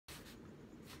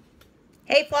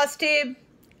Hey Floss Tube,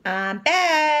 I'm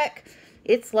back.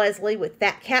 It's Leslie with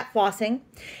That Cat Flossing,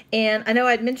 and I know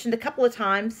I'd mentioned a couple of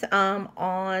times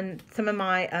on some of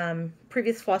my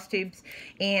previous floss tubes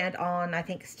and on, I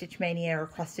think, Stitch Mania or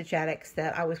Cross Stitch Addicts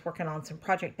that I was working on some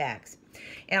project bags.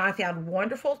 And I found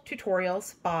wonderful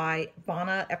tutorials by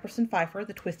Vonna, Epperson, Pfieffer,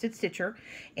 the Twisted Stitcher,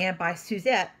 and by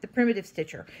Suzette, the Primitive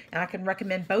Stitcher. And I can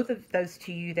recommend both of those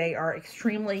to you. They are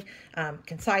extremely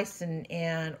concise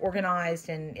and organized,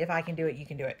 and if I can do it, you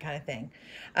can do it kind of thing.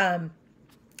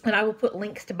 And I will put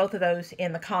links to both of those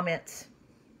in the comments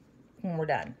when we're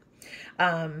done.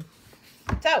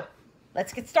 So,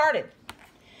 let's get started.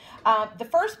 The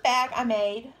first bag I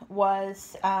made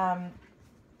was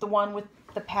the one with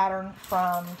the pattern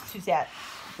from Suzette,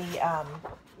 the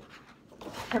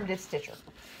Primitive Stitcher.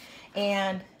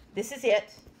 And this is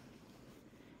it.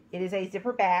 It is a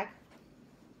zipper bag.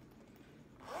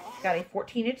 It's got a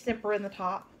 14-inch zipper in the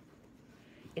top.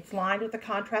 It's lined with a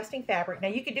contrasting fabric. Now,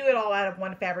 you could do it all out of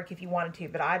one fabric if you wanted to,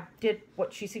 but I did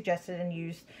what she suggested and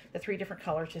used the 3 different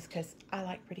colors just because I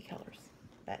like pretty colors.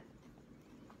 But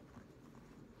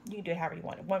you can do it however you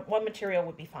want. One material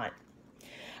would be fine.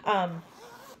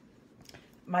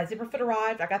 My zipper foot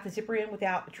arrived. I got the zipper in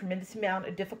without a tremendous amount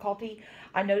of difficulty.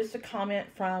 I noticed a comment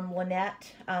from Lynette,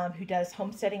 who does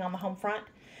homesteading on the home front,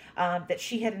 that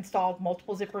she had installed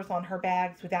multiple zippers on her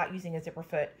bags without using a zipper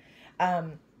foot.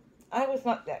 I was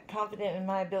not that confident in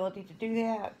my ability to do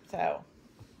that, so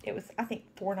it was, I think,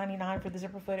 $4.99 for the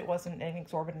zipper foot. It wasn't an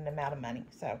exorbitant amount of money,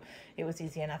 so it was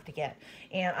easy enough to get.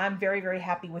 And I'm very, very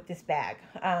happy with this bag.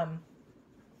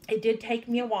 It did take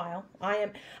me a while.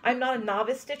 I'm not a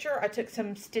novice stitcher. I took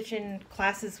some stitching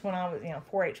classes when I was,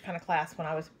 4-H kind of class when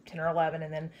I was 10 or 11,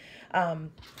 and then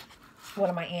one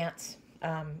of my aunts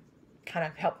kind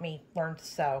of helped me learn to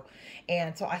sew.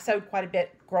 And so I sewed quite a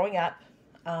bit growing up.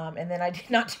 And then I did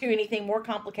not do anything more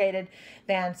complicated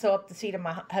than sew up the seat of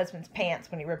my husband's pants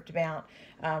when he ripped them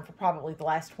out for probably the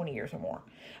last 20 years or more.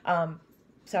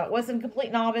 So it wasn't a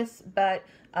complete novice, but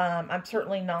I'm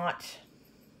certainly not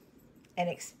an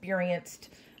experienced,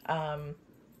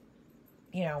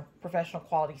 professional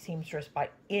quality seamstress by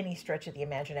any stretch of the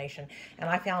imagination. And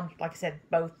I found, like I said,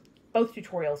 both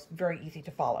tutorials very easy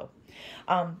to follow.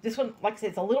 This one, like I said,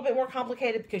 it's a little bit more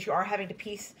complicated because you are having to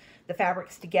piece the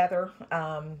fabrics together,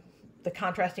 the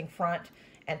contrasting front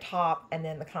and top, and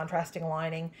then the contrasting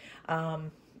lining.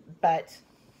 But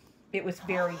it was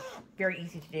very, very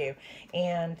easy to do.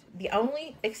 And the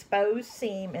only exposed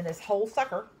seam in this whole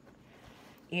sucker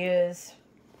is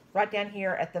right down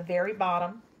here at the very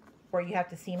bottom, where you have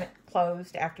to seam it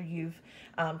closed after you've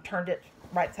turned it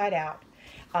right side out.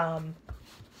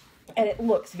 And it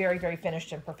looks very, very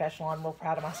finished and professional. I'm real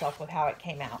proud of myself with how it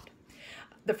came out.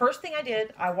 The first thing I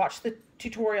did, I watched the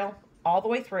tutorial all the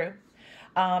way through.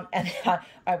 And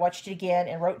I watched it again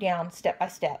and wrote down step by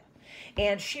step.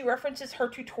 And she references her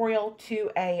tutorial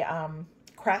to a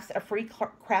free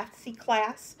Craftsy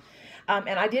class. And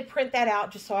I did print that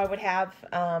out just so I would have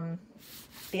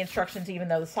the instructions, even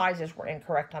though the sizes were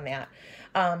incorrect on that.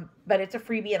 But it's a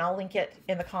freebie, and I'll link it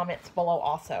in the comments below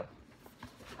also.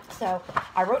 So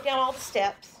I wrote down all the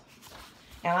steps,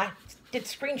 and I did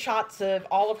screenshots of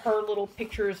all of her little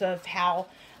pictures of how,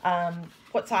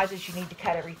 what sizes you need to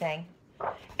cut everything.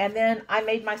 And then I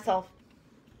made myself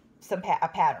a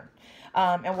pattern.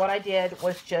 And what I did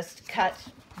was just cut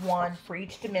one for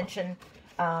each dimension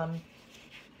that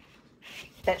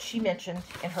she mentioned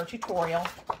in her tutorial.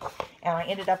 And I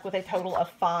ended up with a total of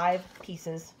 5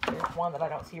 pieces. There's one that I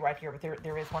don't see right here, but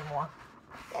there is one more.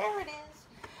 There it is.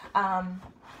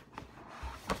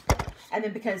 And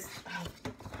then because,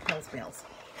 bells, bells.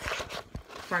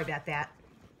 Sorry about that.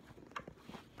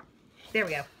 There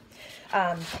we go.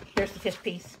 There's the 5th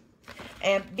piece.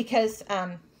 And because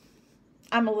I'm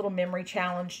a little memory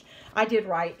challenged, I did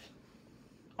write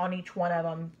on each one of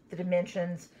them the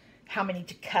dimensions, how many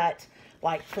to cut.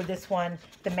 Like for this one,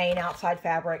 the main outside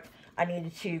fabric, I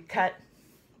needed to cut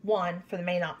 1 for the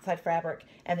main outside fabric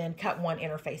and then cut 1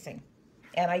 interfacing.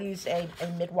 And I used a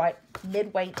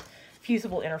mid-weight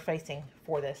fusible interfacing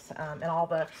for this, and all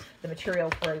the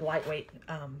materials were a lightweight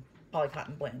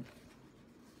polycotton blend.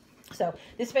 So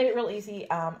this made it real easy.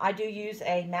 I do use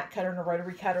a mat cutter and a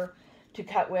rotary cutter to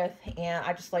cut with, and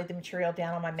I just laid the material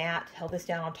down on my mat, held this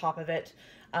down on top of it,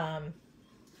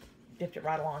 dipped it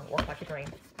right along, worked like a dream.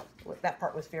 That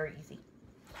part was very easy.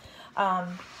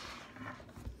 Other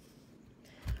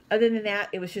than that,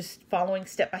 it was just following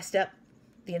step by step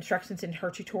the instructions in her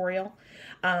tutorial.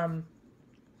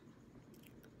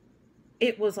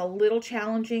 It was a little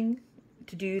challenging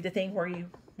to do the thing where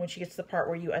when she gets to the part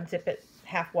where you unzip it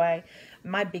halfway.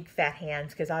 My big fat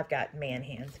hands, because I've got man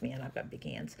hands, man, I've got big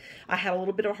hands. I had a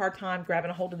little bit of a hard time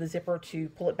grabbing a hold of the zipper to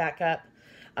pull it back up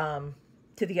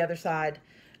to the other side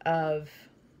of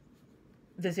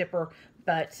the zipper,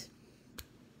 but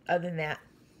other than that,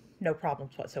 no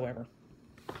problems whatsoever.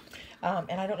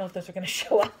 And I don't know if those are going to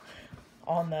show up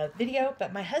on the video,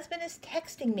 but my husband is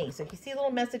texting me, so if you see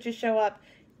little messages show up,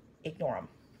 ignore them,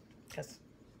 because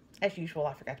as usual,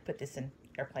 I forgot to put this in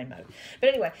airplane mode. But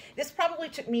anyway, this probably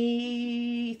took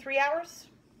me 3 hours,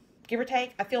 give or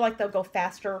take. I feel like they'll go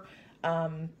faster,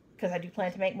 because I do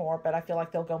plan to make more, but I feel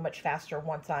like they'll go much faster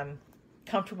once I'm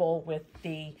comfortable with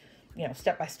the, you know,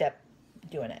 step-by-step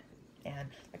doing it. And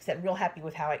like I said, real happy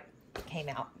with how it came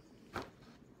out.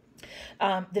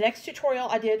 The next tutorial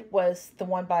I did was the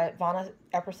one by Vonna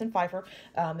Epperson Pfieffer,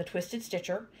 the Twisted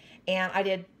Stitcher, and I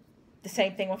did the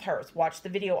same thing with hers. Watched the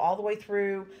video all the way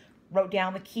through, wrote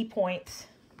down the key points,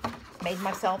 made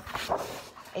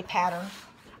myself a pattern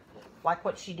like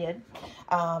what she did,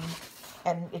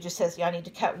 and it just says, yeah, I need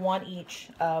to cut one each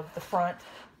of the front,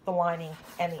 the lining,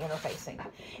 and the interfacing.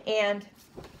 And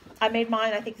I made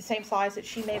mine, I think, the same size that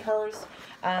she made hers.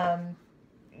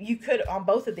 You could, on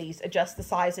both of these, adjust the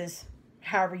sizes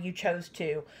however you chose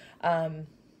to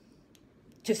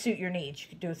suit your needs. You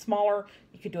could do it smaller,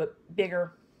 you could do it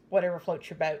bigger, whatever floats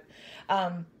your boat.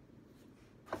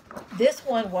 This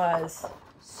one was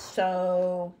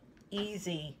so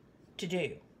easy to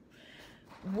do,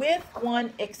 with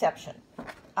one exception.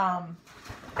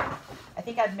 I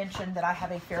think I'd mentioned that I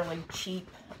have a fairly cheap,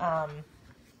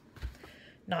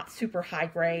 not super high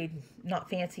grade, not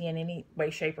fancy in any way,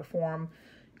 shape, or form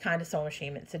kind of sewing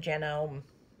machine. It's a Genome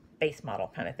base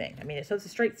model kind of thing. I mean, it's a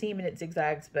straight seam and it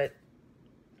zigzags, but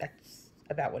that's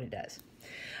about what it does.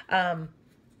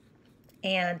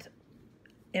 And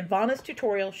in Vonna's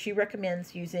tutorial, she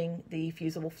recommends using the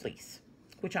fusible fleece,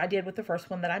 which I did with the first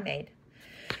one that I made.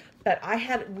 But I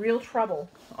had real trouble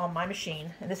on my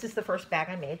machine, and this is the first bag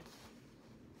I made.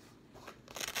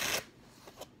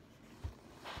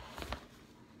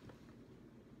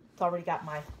 It's already got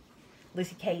my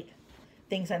Lizzie Kate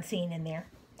things unseen in there.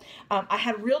 I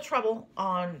had real trouble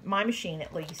on my machine,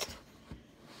 at least,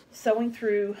 sewing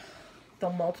through the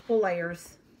multiple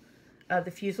layers of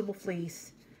the fusible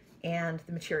fleece and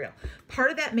the material.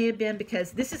 Part of that may have been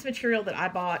because this is material that I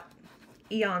bought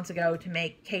eons ago to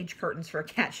make cage curtains for a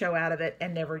cat show out of it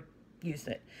and never used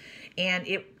it. And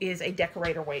it is a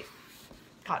decorator weight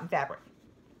cotton fabric.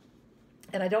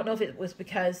 And I don't know if it was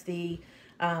because the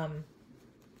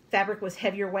fabric was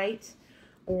heavier weight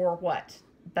or what,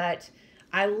 but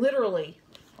I literally,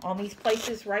 on these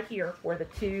places right here where the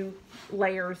two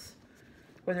layers,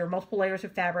 where there are multiple layers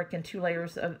of fabric and 2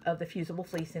 layers of the fusible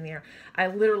fleece in there, I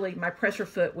literally, my pressure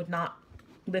foot would not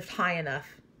lift high enough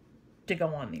to go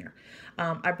on there.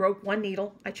 I broke one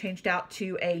needle. I changed out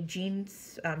to a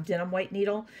jeans denim weight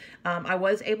needle. I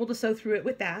was able to sew through it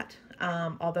with that,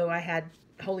 although I had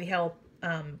holy hell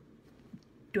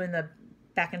doing the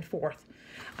back and forth.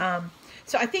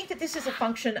 So I think that this is a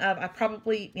function of, I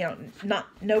probably, you know,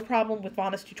 no problem with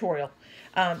Vonna's tutorial.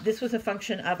 This was a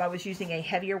function of I was using a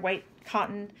heavier weight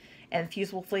cotton and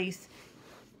fusible fleece,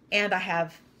 and I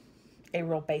have a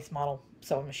real base model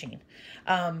sewing machine.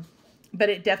 But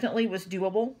it definitely was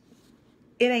doable.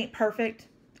 It ain't perfect.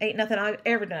 Ain't nothing I've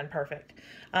ever done perfect.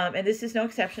 And this is no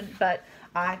exception, but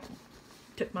I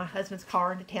took my husband's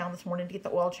car into town this morning to get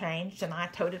the oil changed, and I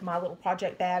toted my little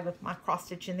project bag with my cross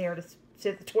stitch in there to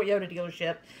sit at the Toyota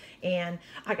dealership, and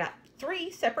I got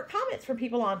 3 separate comments from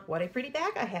people on what a pretty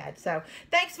bag I had. So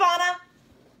thanks, Vonna.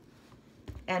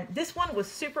 And this one was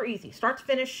super easy, start to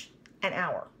finish, an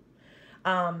hour.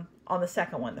 On the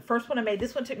second one, the first one I made,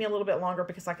 this one took me a little bit longer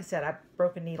because, like I said, I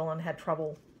broke a needle and had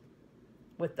trouble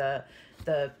with the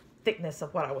thickness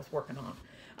of what I was working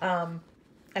on.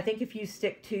 I think if you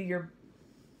stick to your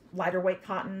lighter weight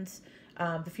cottons,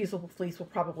 the fusible fleece will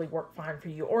probably work fine for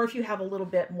you. Or if you have a little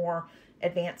bit more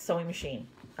advanced sewing machine,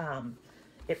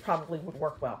 it probably would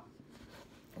work well.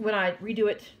 When I redo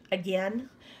it again,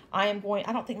 I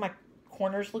don't think my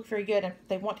corners look very good, and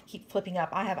they want to keep flipping up.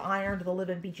 I have ironed the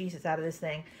living bejesus out of this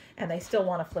thing, and they still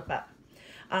want to flip up.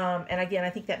 And again,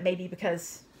 I think that may be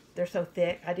because they're so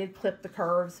thick. I did clip the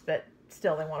curves, but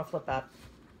still they want to flip up.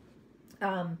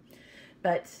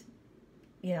 But,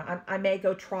 you know, I may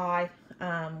go try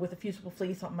with a fusible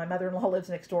fleece. My mother-in-law lives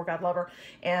next door, God love her,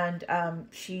 and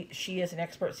she is an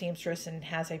expert seamstress and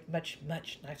has a much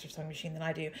nicer sewing machine than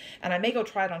I do. And I may go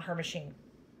try it on her machine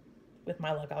with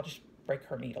my luck. I'll just break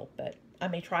her needle, but I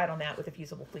may try it on that with a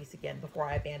fusible fleece again before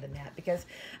I abandon that, because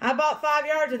I bought 5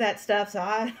 yards of that stuff, so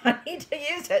I need to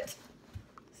use it.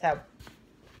 So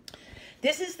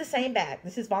This is the same bag.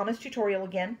 This is Vonna's tutorial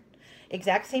again.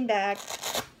 Exact same bag.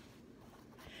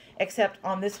 Except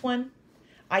on this one,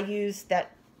 I use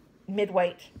that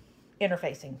mid-weight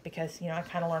interfacing because, you know, I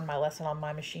kind of learned my lesson on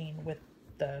my machine with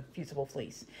the fusible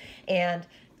fleece. And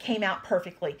came out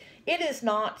perfectly. It is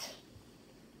not...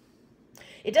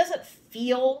 It doesn't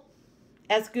feel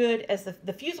as good as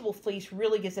the fusible fleece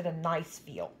really gives it a nice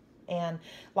feel. And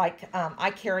like I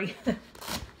carry...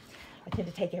 I tend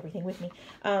to take everything with me.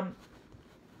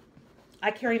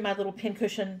 I carry my little pin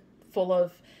cushion full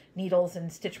of needles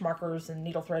and stitch markers and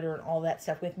needle threader and all that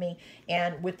stuff with me.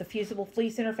 And with the fusible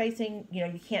fleece interfacing, you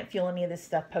know, you can't feel any of this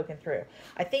stuff poking through.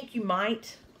 I think you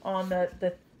might on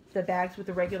the bags with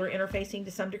the regular interfacing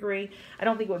to some degree. I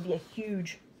don't think it would be a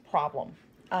huge problem.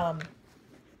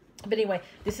 But anyway,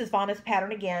 this is Vonna's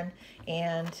pattern again.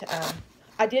 And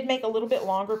I did make a little bit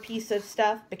longer piece of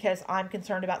stuff because I'm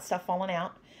concerned about stuff falling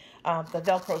out. The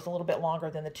Velcro is a little bit longer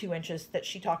than the 2 inches that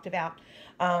she talked about.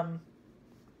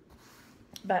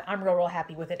 But I'm real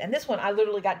happy with it. And this one, I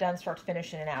literally got done start to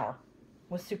finish in an hour.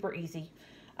 It was super easy.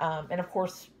 And of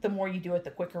course, the more you do it, the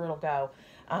quicker it'll go.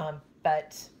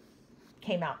 But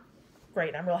came out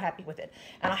great. I'm real happy with it.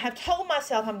 And I have told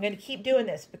myself I'm going to keep doing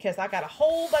this because I got a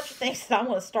whole bunch of things that I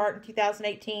want to start in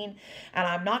 2018. And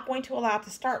I'm not going to allow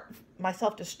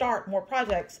myself to start more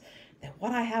projects than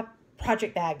what I have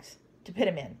project bags to put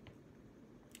them in.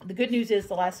 The good news is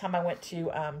the last time I went to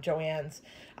Joann's,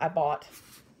 I bought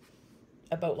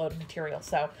a boatload of material.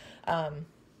 So I'll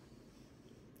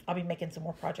be making some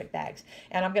more project bags.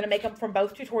 And I'm going to make them from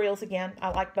both tutorials again. I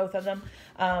like both of them.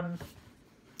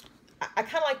 I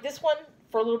kind of like this one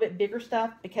for a little bit bigger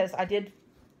stuff because I did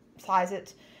size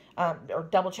it or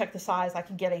double check the size. I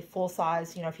can get a full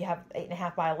size, you know, if you have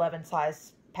 8.5 by 11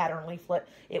 size pattern leaflet,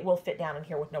 it will fit down in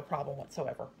here with no problem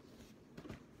whatsoever.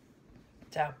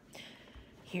 So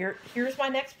here's my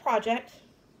next project.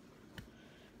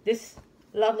 This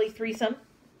lovely threesome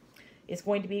is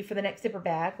going to be for the next zipper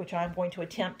bag, which I'm going to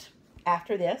attempt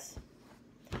after this.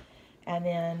 And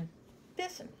then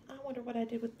this, I wonder what I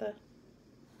did with the...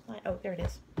 Oh, there it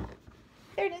is.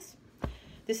 There it is.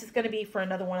 This is going to be for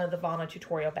another one of the Vonna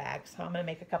tutorial bags. So I'm going to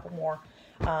make a couple more.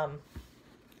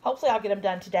 Hopefully I'll get them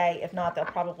done today. If not, they'll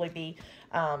probably be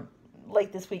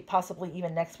late this week, possibly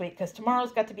even next week, because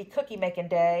tomorrow's got to be cookie making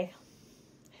day.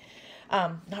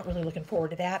 Not really looking forward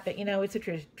to that, but you know, it's a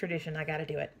tradition. I got to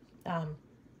do it.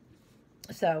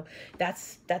 So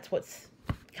that's what's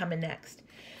coming next.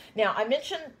 Now, I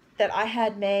mentioned that I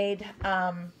had made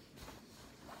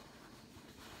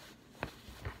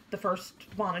the first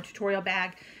Vonna tutorial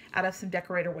bag out of some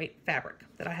decorator weight fabric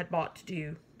that I had bought to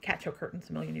do catcho curtains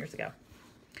a million years ago.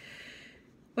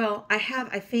 Well, I have,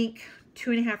 I think,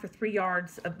 2.5 or 3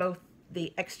 yards of both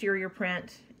the exterior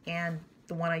print and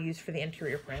the one I use for the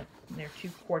interior print. And they're 2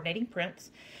 coordinating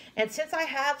prints. And since I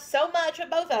have so much of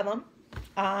both of them,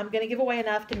 I'm going to give away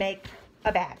enough to make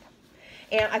a bag.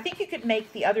 And I think you could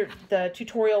make the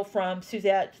tutorial from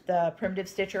Suzette, the primitive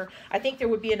stitcher. I think there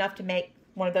would be enough to make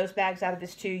one of those bags out of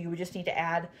this too. You would just need to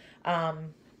add,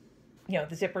 you know,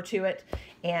 the zipper to it.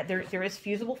 And there is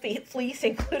fusible fleece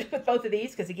included with both of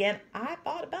these because, again, I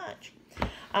bought a bunch.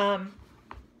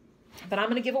 But I'm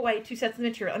going to give away 2 sets of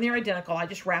material. And they're identical. I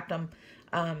just wrapped them,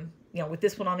 you know, with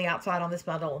this one on the outside on this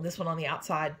bundle and this one on the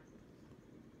outside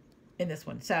in this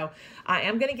one. So I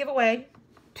am going to give away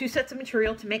 2 sets of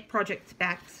material to make project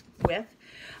bags with.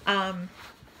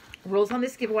 Rules on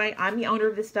this giveaway: I'm the owner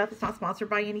of this stuff. It's not sponsored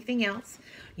by anything else.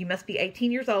 You must be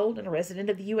 18 years old and a resident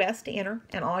of the U.S. to enter.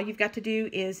 And all you've got to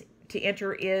do to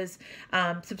enter is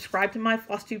subscribe to my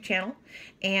FlossTube channel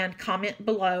and comment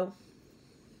below,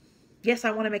 yes, I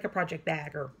want to make a project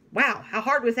bag, or wow, how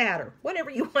hard was that, or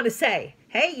whatever you want to say.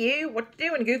 Hey, you, what you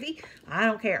doing, Goofy? I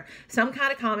don't care. Some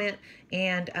kind of comment,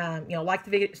 and you know, like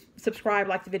the video, subscribe,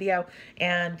 like the video,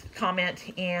 and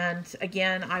comment. And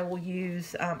again, I will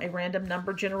use a random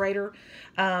number generator.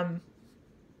 And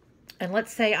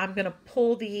let's say I'm going to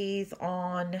pull these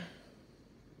on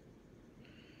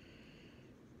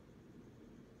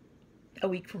a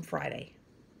week from Friday.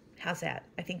 How's that?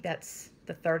 I think that's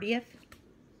the 30th.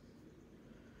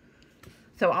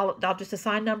 So I'll just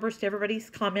assign numbers to everybody's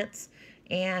comments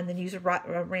and then use a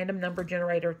random number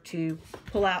generator to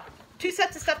pull out 2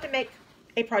 sets of stuff to make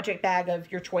a project bag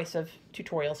of your choice of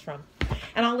tutorials from.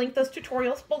 And I'll link those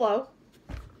tutorials below.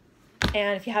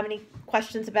 And if you have any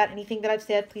questions about anything that I've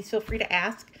said, please feel free to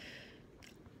ask.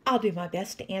 I'll do my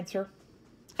best to answer.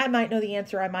 I might know the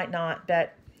answer, I might not,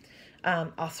 but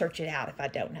I'll search it out if I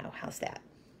don't know. How's that?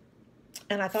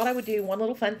 And I thought I would do one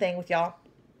little fun thing with y'all.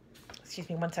 Excuse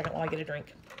me 1 second while I get a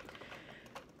drink.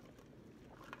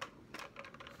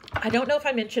 I don't know if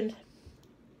I mentioned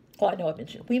Well, I know I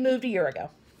mentioned we moved a year ago.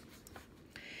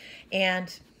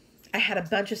 And I had a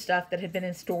bunch of stuff that had been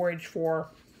in storage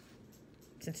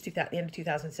since the end of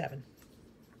 2007.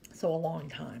 So a long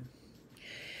time.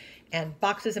 And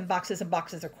boxes and boxes and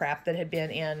boxes of crap that had been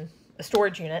in a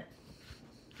storage unit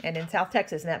and in South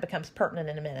Texas, and that becomes pertinent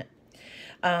in a minute.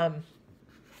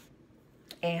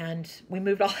 And we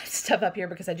moved all that stuff up here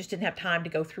because I just didn't have time to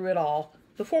go through it all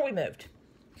before we moved.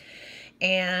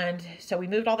 And so we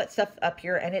moved all that stuff up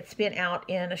here, and it's been out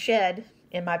in a shed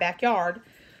in my backyard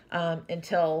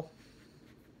until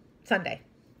Sunday,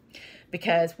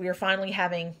 because we are finally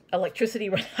having electricity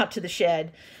run out to the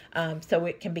shed, so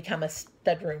it can become a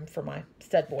stud room for my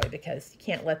stud boy, because you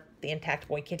can't let the intact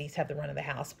boy kitties have the run of the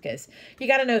house, because you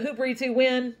got to know who breeds who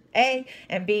when, A,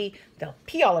 and B, they'll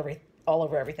pee all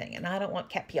over everything, and I don't want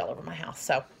cat pee all over my house.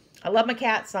 So I love my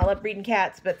cats, and I love breeding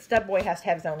cats, but stud boy has to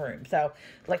have his own room. So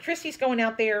electricity's going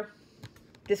out there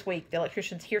this week. The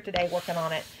electrician's here today working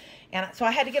on it, and so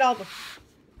I had to get all the...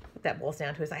 What that boils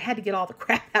down to is I had to get all the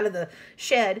crap out of the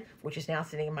shed, which is now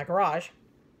sitting in my garage,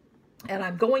 and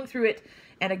I'm going through it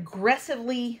and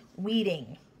aggressively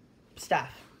weeding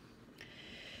stuff.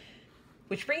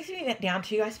 Which brings me down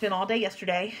to, I spent all day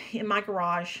yesterday in my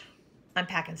garage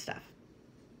unpacking stuff.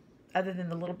 Other than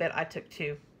the little bit I took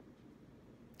to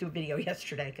do a video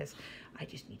yesterday, because I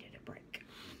just needed a break.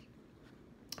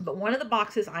 But one of the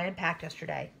boxes I unpacked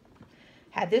yesterday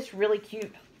had this really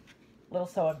cute little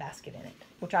sewing basket in it,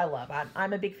 which I love.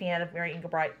 I'm a big fan of Mary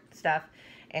Engelbreit stuff,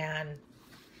 and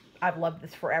I've loved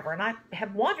this forever. And I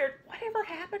have wondered, whatever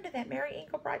happened to that Mary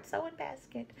Engelbreit sewing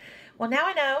basket? Well, now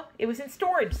I know. It was in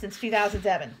storage since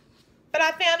 2007. But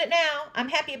I found it now. I'm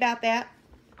happy about that.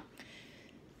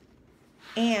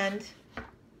 And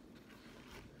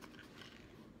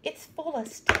it's full of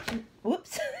stitching.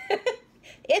 Whoops.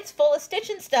 It's full of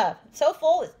stitching stuff. So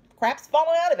full, crap's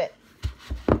falling out of it.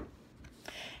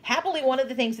 Happily, one of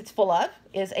the things it's full of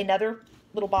is another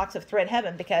little box of Thread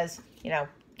Heaven, because, you know,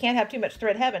 can't have too much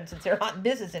Thread Heaven since they're not in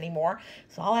business anymore.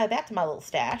 So I'll add that to my little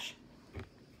stash.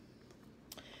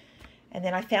 And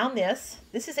then I found this.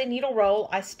 This is a needle roll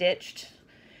I stitched,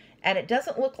 and it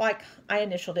doesn't look like I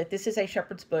initialed it. This is a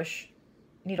Shepherd's Bush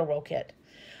needle roll kit.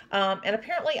 And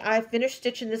apparently I finished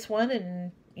stitching this one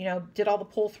and, you know, did all the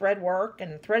pull thread work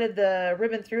and threaded the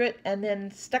ribbon through it, and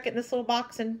then stuck it in this little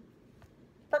box and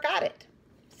forgot it.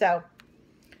 So,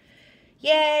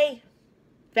 yay!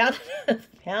 Found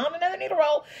another needle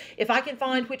roll. If I can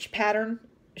find which pattern,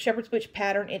 Shepherd's Bush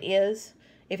pattern it is,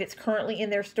 if it's currently in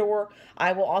their store,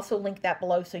 I will also link that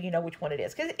below so you know which one it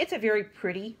is. Because it's a very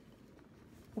pretty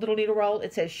little needle roll.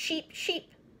 It says sheep,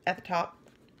 sheep at the top.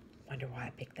 Wonder why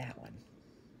I picked that one.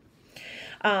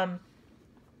 And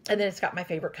then it's got my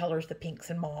favorite colors, the pinks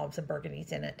and mauves and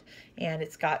burgundies in it. And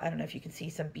it's got, I don't know if you can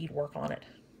see some beadwork on it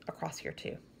across here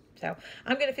too. So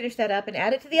I'm going to finish that up and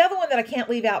add it to the other one that I can't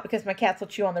leave out because my cats will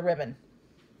chew on the ribbon.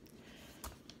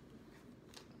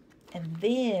 And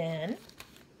then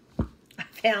I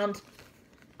found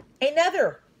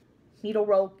another needle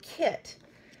roll kit.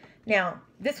 Now,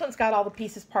 this one's got all the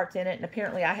pieces, parts in it, and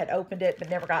apparently I had opened it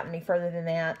but never gotten any further than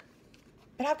that.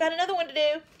 But I've got another one to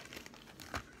do.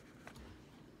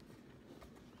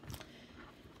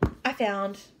 I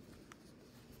found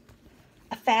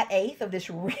a fat eighth of this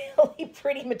really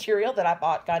pretty material that I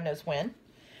bought God knows when,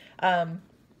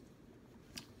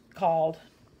 called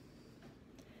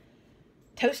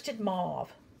Toasted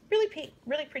Mauve. Really pink,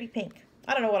 really pretty pink.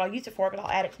 I don't know what I'll use it for, but I'll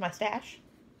add it to my stash.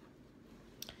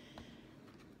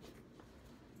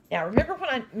 Now, remember when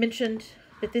I mentioned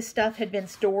that this stuff had been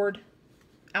stored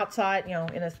outside, you know,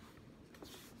 in a,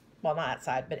 well, not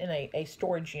outside, but in a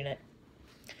storage unit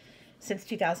since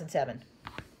 2007.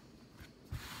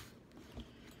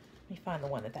 Let me find the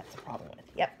one that's a problem with.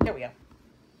 Yep, there we go.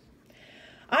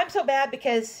 I'm so bad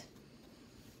because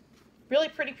really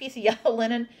pretty piece of yellow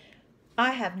linen.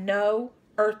 I have no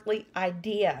earthly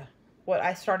idea what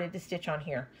I started to stitch on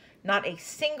here. Not a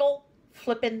single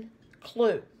flippin'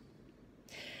 clue.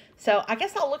 So I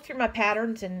guess I'll look through my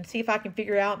patterns and see if I can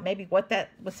figure out maybe what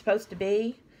that was supposed to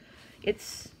be.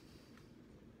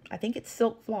 I think it's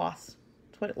silk floss.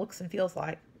 That's what it looks and feels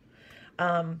like.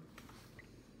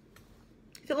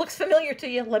 If it looks familiar to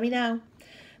you, let me know.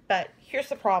 But here's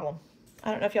the problem.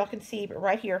 I don't know if y'all can see, but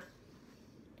right here,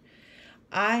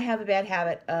 I have a bad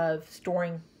habit of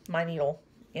storing my needle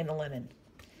in the linen.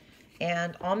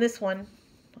 And on this one,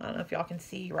 I don't know if y'all can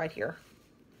see right here,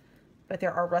 but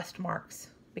there are rust marks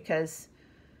because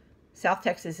South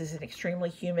Texas is an extremely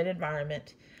humid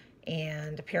environment,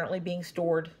 and apparently being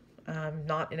stored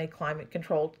not in a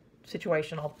climate-controlled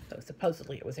situation, although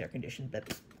supposedly it was air-conditioned,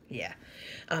 but yeah.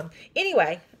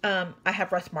 Anyway, I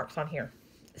have rust marks on here,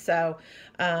 So,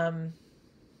 we'll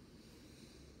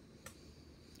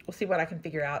see what I can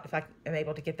figure out, if I am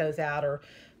able to get those out or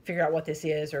figure out what this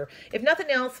is. Or if nothing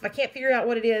else, if I can't figure out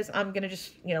what it is, I'm going to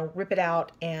just, you know, rip it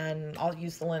out and I'll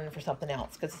use the linen for something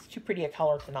else because it's too pretty a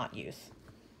color to not use.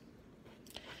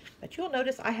 But you'll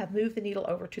notice I have moved the needle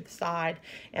over to the side,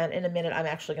 and in a minute I'm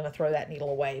actually going to throw that needle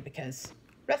away because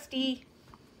rusty.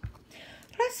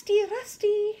 Rusty,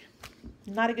 rusty.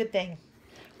 Not a good thing.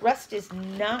 Rust is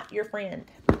not your friend.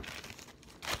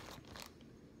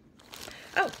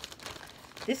 Oh,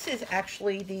 this is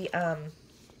actually the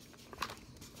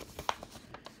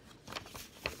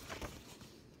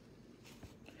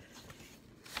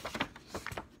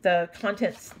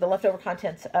contents, the leftover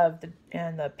contents of the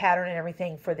pattern and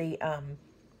everything for the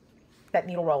that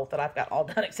needle roll that I've got all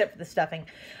done except for the stuffing.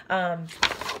 I'm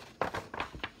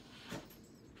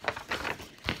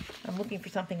looking for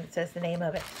something that says the name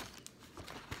of it.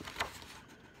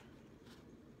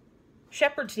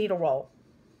 Shepherd's needle roll.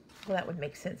 Well, that would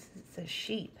make sense. It says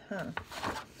sheep, huh?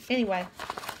 Anyway,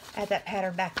 add that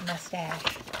pattern back to my stash.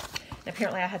 And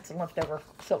apparently I had some leftover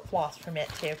silk floss from it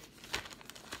too.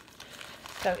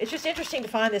 So it's just interesting to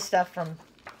find this stuff from,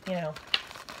 you know,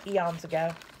 eons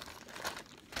ago.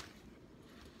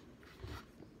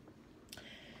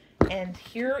 And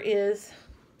here is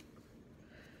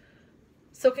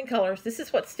Silken Colors. This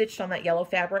is what's stitched on that yellow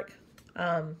fabric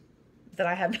that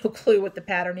I have no clue what the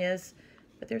pattern is.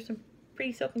 But there's some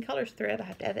pretty Silken Colors thread. I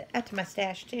have to add to my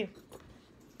stash too.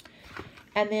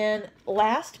 And then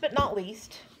last but not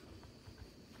least,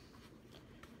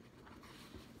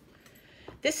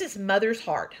 this is Mother's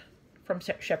Heart from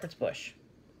Shepherd's Bush.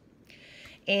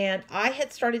 And I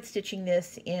had started stitching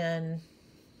this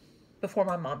before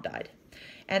my mom died.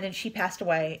 And then she passed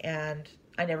away and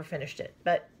I never finished it.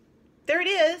 But there it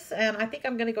is. And I think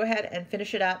I'm going to go ahead and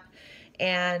finish it up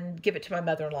and give it to my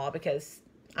mother-in-law because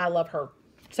I love her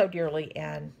so dearly.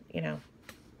 And, you know,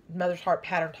 Mother's Heart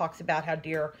pattern talks about how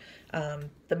dear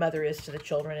the mother is to the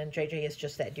children. And JJ is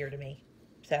just that dear to me.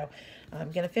 So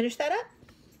I'm going to finish that up.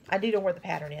 I do know where the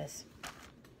pattern is.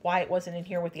 Why it wasn't in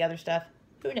here with the other stuff,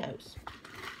 who knows?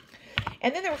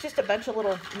 And then there was just a bunch of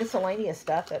little miscellaneous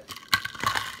stuff that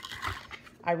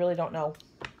I really don't know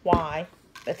why.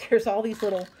 But there's all these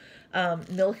little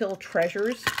Mill Hill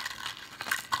treasures,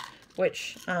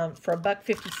 which for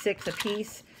 $1.56 a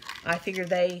piece, I figured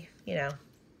they, you know,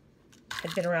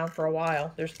 had been around for a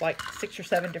while. There's like 6 or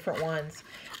 7 different ones.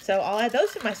 So I'll add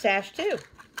those to my stash too.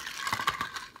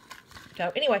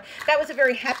 So anyway, that was a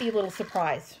very happy little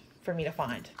surprise for me to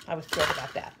find. I was thrilled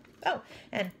about that. Oh,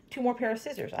 and 2 more pair of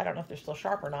scissors. I don't know if they're still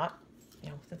sharp or not, you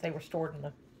know, since they were stored in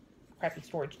the crappy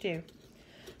storage too.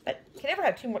 But you can never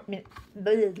have too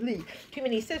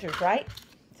many scissors, right?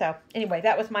 So anyway,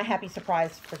 that was my happy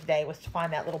surprise for today, was to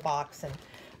find that little box and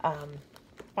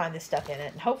find this stuff in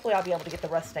it. And hopefully I'll be able to get the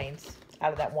rust stains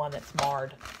out of that one that's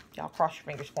marred. Y'all cross your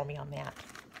fingers for me on that.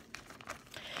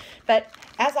 But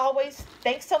as always,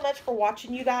 thanks so much for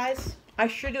watching, you guys. I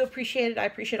sure do appreciate it. I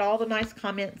appreciate all the nice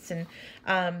comments, and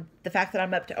the fact that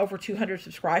I'm up to over 200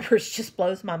 subscribers just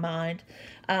blows my mind.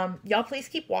 Y'all please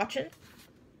keep watching.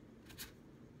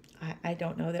 I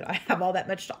don't know that I have all that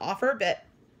much to offer, but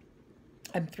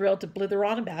I'm thrilled to blither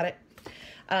on about it.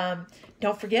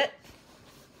 Don't forget,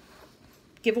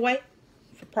 giveaway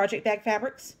for Project Bag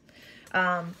Fabrics.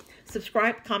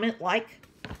 Subscribe, comment, like.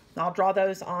 I'll draw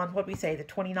those on, what do we say, the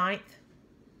 29th?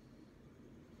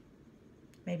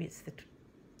 Maybe it's the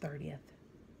 30th.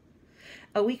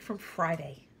 A week from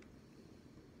Friday.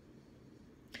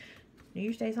 New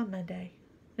Year's Day's on Monday.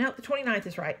 No, the 29th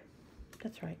is right.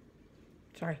 That's right.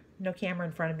 Sorry, no camera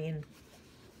in front of me and,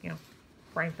 you know,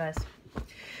 brain fuzz.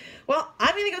 Well,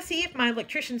 I'm going to go see if my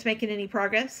electrician's making any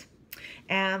progress.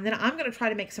 And then I'm going to try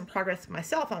to make some progress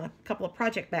myself on a couple of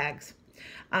project bags.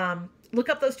 Look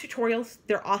up those tutorials.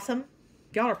 They're awesome.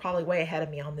 Y'all are probably way ahead of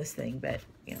me on this thing, but,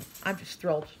 you know, I'm just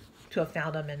thrilled to have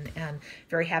found them and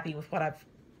very happy with what I've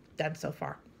done so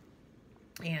far.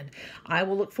 And I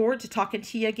will look forward to talking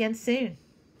to you again soon.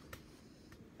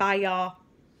 Bye, y'all.